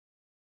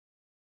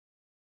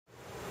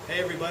Hey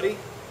everybody,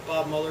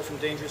 Bob Muller from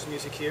Dangerous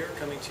Music here,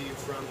 coming to you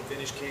from the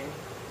Vintage King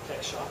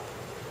Tech Shop.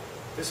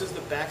 This is the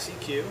Bax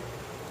EQ.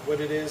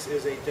 What it is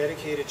a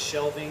dedicated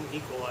shelving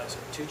equalizer,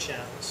 2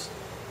 channels.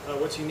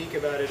 What's unique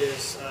about it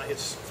is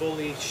it's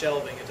fully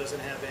shelving. It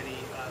doesn't have any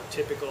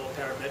typical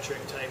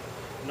parametric type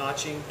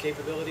notching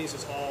capabilities.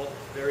 It's all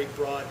very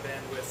broad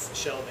bandwidth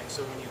shelving.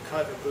 So when you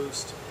cut or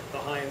boost the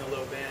high and the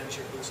low bands,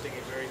 you're boosting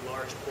a very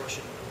large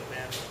portion of the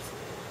bandwidth.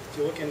 If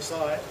you look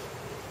inside,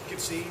 you can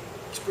see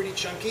it's pretty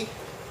chunky.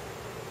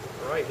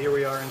 Alright, here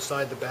we are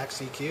inside the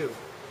Bax EQ.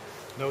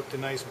 Note the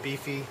nice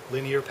beefy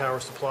linear power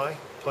supply,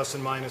 plus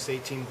and minus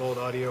 18 volt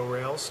audio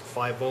rails,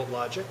 5 volt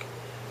logic.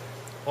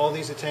 All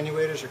these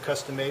attenuators are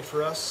custom made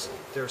for us.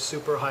 They're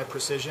super high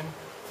precision.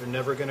 They're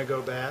never going to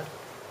go bad.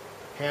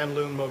 Hand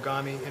loom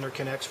Mogami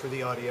interconnects for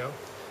the audio.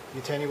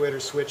 The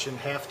attenuators switch in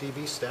half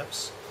dB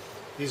steps.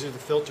 These are the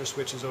filter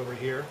switches over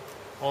here.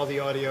 All the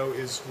audio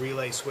is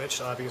relay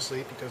switched,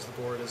 obviously, because the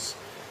board is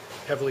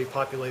heavily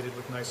populated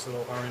with nice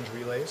little orange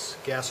relays.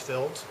 Gas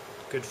filled,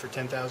 good for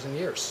 10,000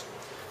 years.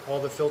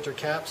 All the filter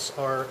caps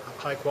are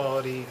high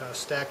quality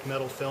stacked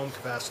metal film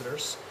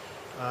capacitors.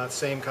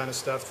 Same kind of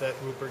stuff that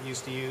Rupert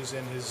used to use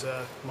in his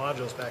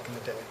modules back in the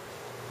day.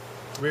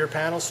 Rear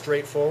panel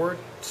straightforward,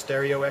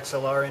 stereo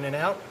XLR in and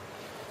out,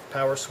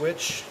 power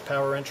switch,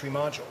 power entry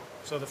module.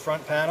 So the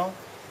front panel,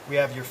 we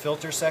have your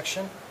filter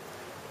section,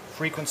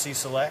 frequency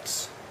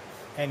selects,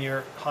 and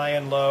your high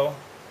and low,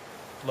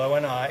 low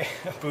and high,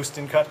 boost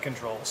and cut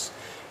controls.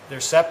 They're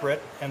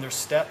separate and they're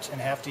stepped in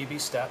half dB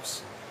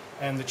steps,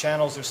 and the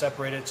channels are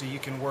separated so you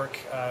can work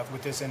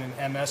with this in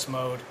an MS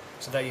mode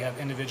so that you have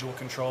individual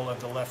control of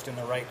the left and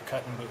the right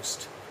cut and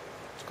boost.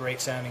 It's a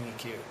great sounding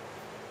EQ.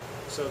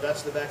 So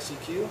that's the Bax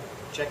EQ.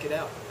 Check it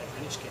out at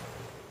Vintage King.